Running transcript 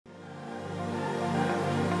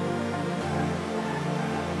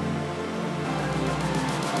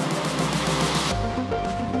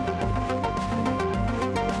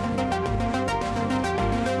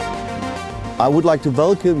I would like to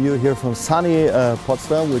welcome you here from sunny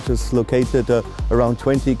Potsdam, which is located around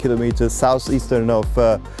 20 kilometers southeastern of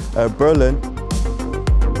Berlin.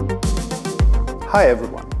 Hi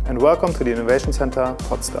everyone, and welcome to the Innovation Center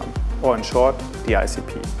Potsdam, or in short, the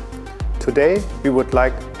ICP. Today we would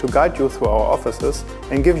like to guide you through our offices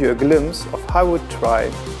and give you a glimpse of how we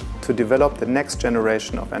try to develop the next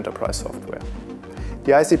generation of enterprise software.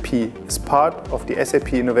 The ICP is part of the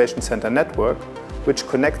SAP Innovation Center network, which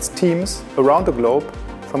connects teams around the globe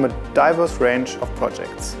from a diverse range of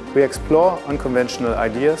projects. We explore unconventional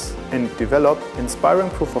ideas and develop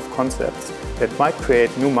inspiring proof of concepts that might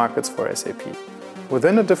create new markets for SAP.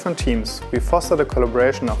 Within the different teams, we foster the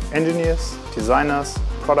collaboration of engineers, designers,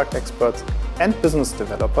 product experts and business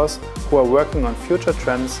developers who are working on future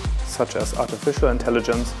trends such as artificial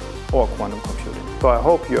intelligence or quantum computing. So I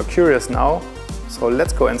hope you are curious now, so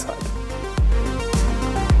let's go inside.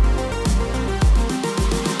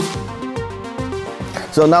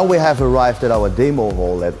 So now we have arrived at our demo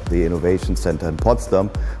hall at the Innovation Center in Potsdam,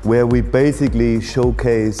 where we basically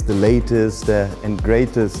showcase the latest and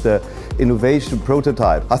greatest innovation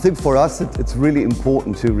prototype. I think for us it's really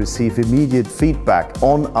important to receive immediate feedback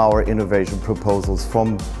on our innovation proposals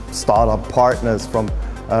from startup partners,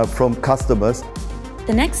 from customers.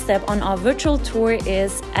 The next step on our virtual tour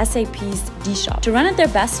is SAP's Dsharp. To run at their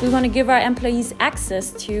best, we want to give our employees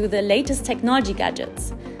access to the latest technology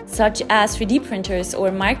gadgets, such as 3D printers or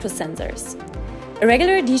microsensors. A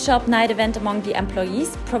regular Dsharp Night event among the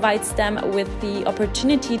employees provides them with the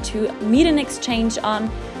opportunity to meet and exchange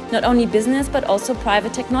on not only business but also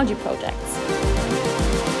private technology projects.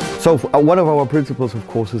 So one of our principles, of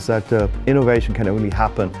course, is that innovation can only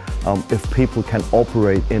happen if people can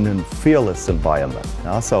operate in a fearless environment.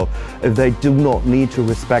 So if they do not need to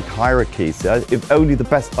respect hierarchies, if only the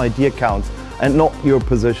best idea counts and not your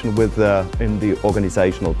position in the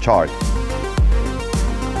organizational chart.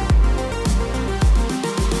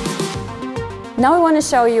 Now we want to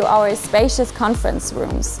show you our spacious conference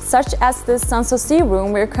rooms, such as this Sanssouci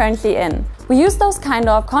room we're currently in. We use those kind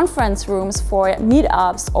of conference rooms for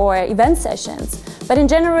meetups or event sessions, but in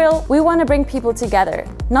general we want to bring people together,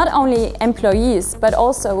 not only employees but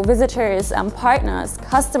also visitors, partners,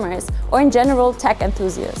 customers, or in general tech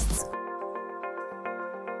enthusiasts.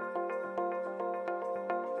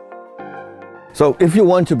 So if you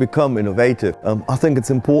want to become innovative, I think it's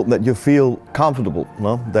important that you feel comfortable,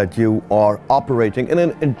 that you are operating in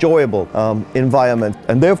an enjoyable environment.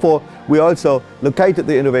 And therefore, we also located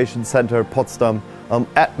the Innovation Center Potsdam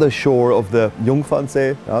at the shore of the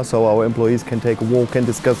Jungfernsee, so our employees can take a walk and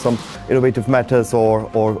discuss some innovative matters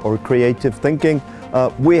or creative thinking.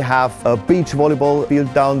 We have a beach volleyball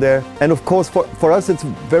field down there, and of course for us it's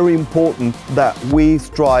very important that we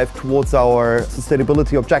strive towards our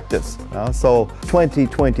sustainability objectives. So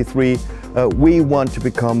 2023 we want to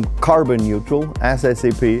become carbon neutral as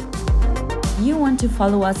SAP. You want to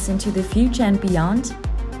follow us into the future and beyond?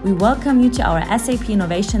 We welcome you to our SAP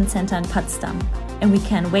Innovation Center in Potsdam, and we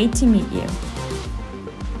can't wait to meet you.